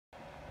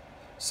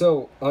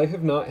So, I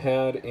have not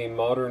had a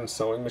modern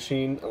sewing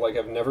machine. Like,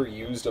 I've never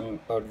used a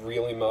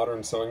really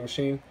modern sewing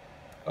machine.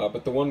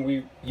 But the one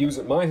we use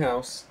at my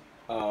house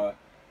uh,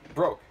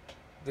 broke.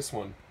 This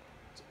one.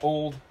 It's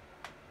old,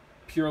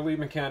 purely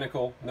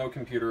mechanical, no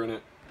computer in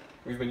it.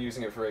 We've been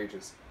using it for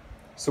ages.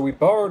 So we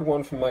borrowed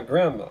one from my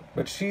grandma,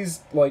 but she's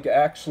like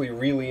actually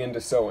really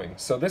into sewing.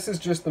 So this is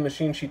just the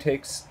machine she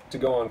takes to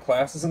go on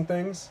classes and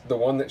things, the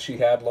one that she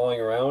had lying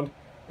around.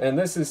 And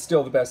this is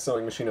still the best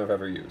sewing machine I've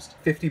ever used.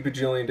 50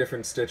 bajillion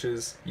different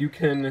stitches. You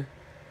can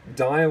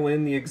dial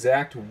in the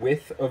exact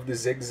width of the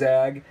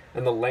zigzag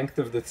and the length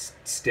of the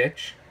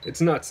stitch. It's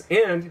nuts.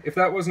 And if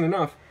that wasn't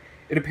enough,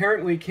 it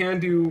apparently can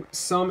do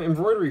some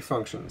embroidery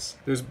functions.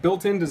 There's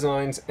built-in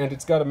designs, and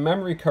it's got a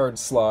memory card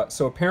slot,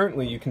 so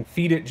apparently you can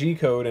feed it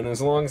G-code, and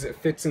as long as it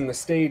fits in the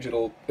stage,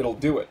 it'll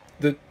do it.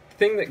 The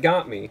thing that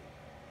got me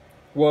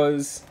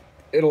was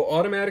it'll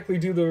automatically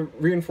do the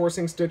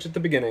reinforcing stitch at the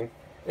beginning,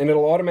 and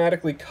it'll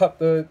automatically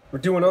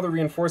do another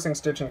reinforcing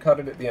stitch and cut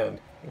it at the end.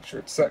 Make sure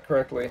it's set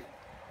correctly.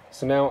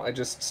 So now I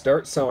just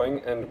start sewing,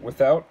 and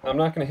I'm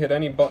not going to hit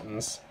any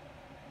buttons.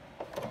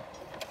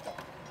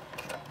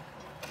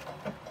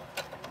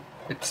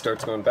 It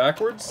starts going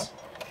backwards,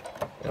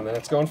 and then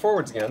it's going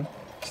forwards again.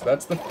 So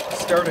that's the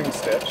starting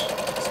stitch,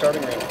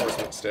 starting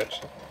reinforcement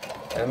stitch.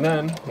 And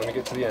then, when we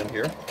get to the end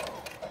here,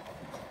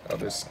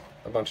 there's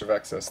a bunch of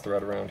excess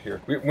thread around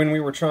here. When we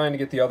were trying to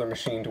get the other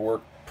machine to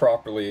work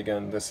properly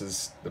again, this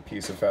is the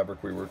piece of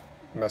fabric we were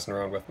messing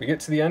around with. We get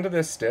to the end of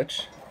this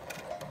stitch.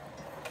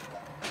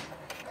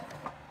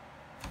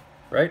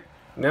 Right?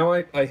 Now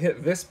I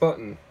hit this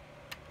button.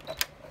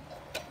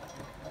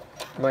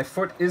 My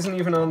foot isn't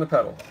even on the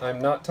pedal. I'm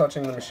not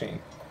touching the machine.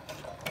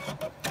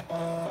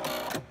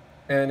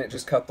 And it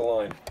just cut the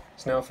line.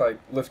 So now if I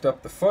lift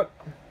up the foot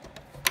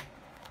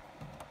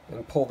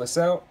and pull this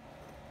out,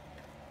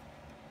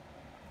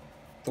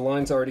 the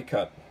line's already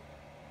cut.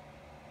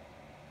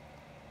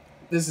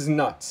 This is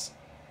nuts.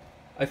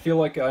 I feel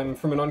like I'm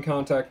from an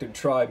uncontacted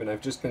tribe and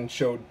I've just been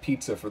showed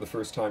pizza for the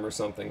first time or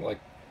something. Like,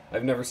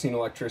 I've never seen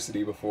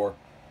electricity before.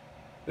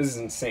 This is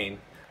insane.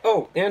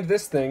 Oh, and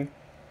this thing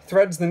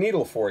threads the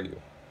needle for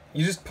you.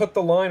 You just put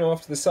the line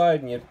off to the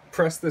side and you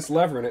press this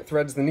lever and it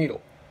threads the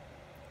needle.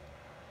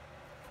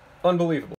 Unbelievable.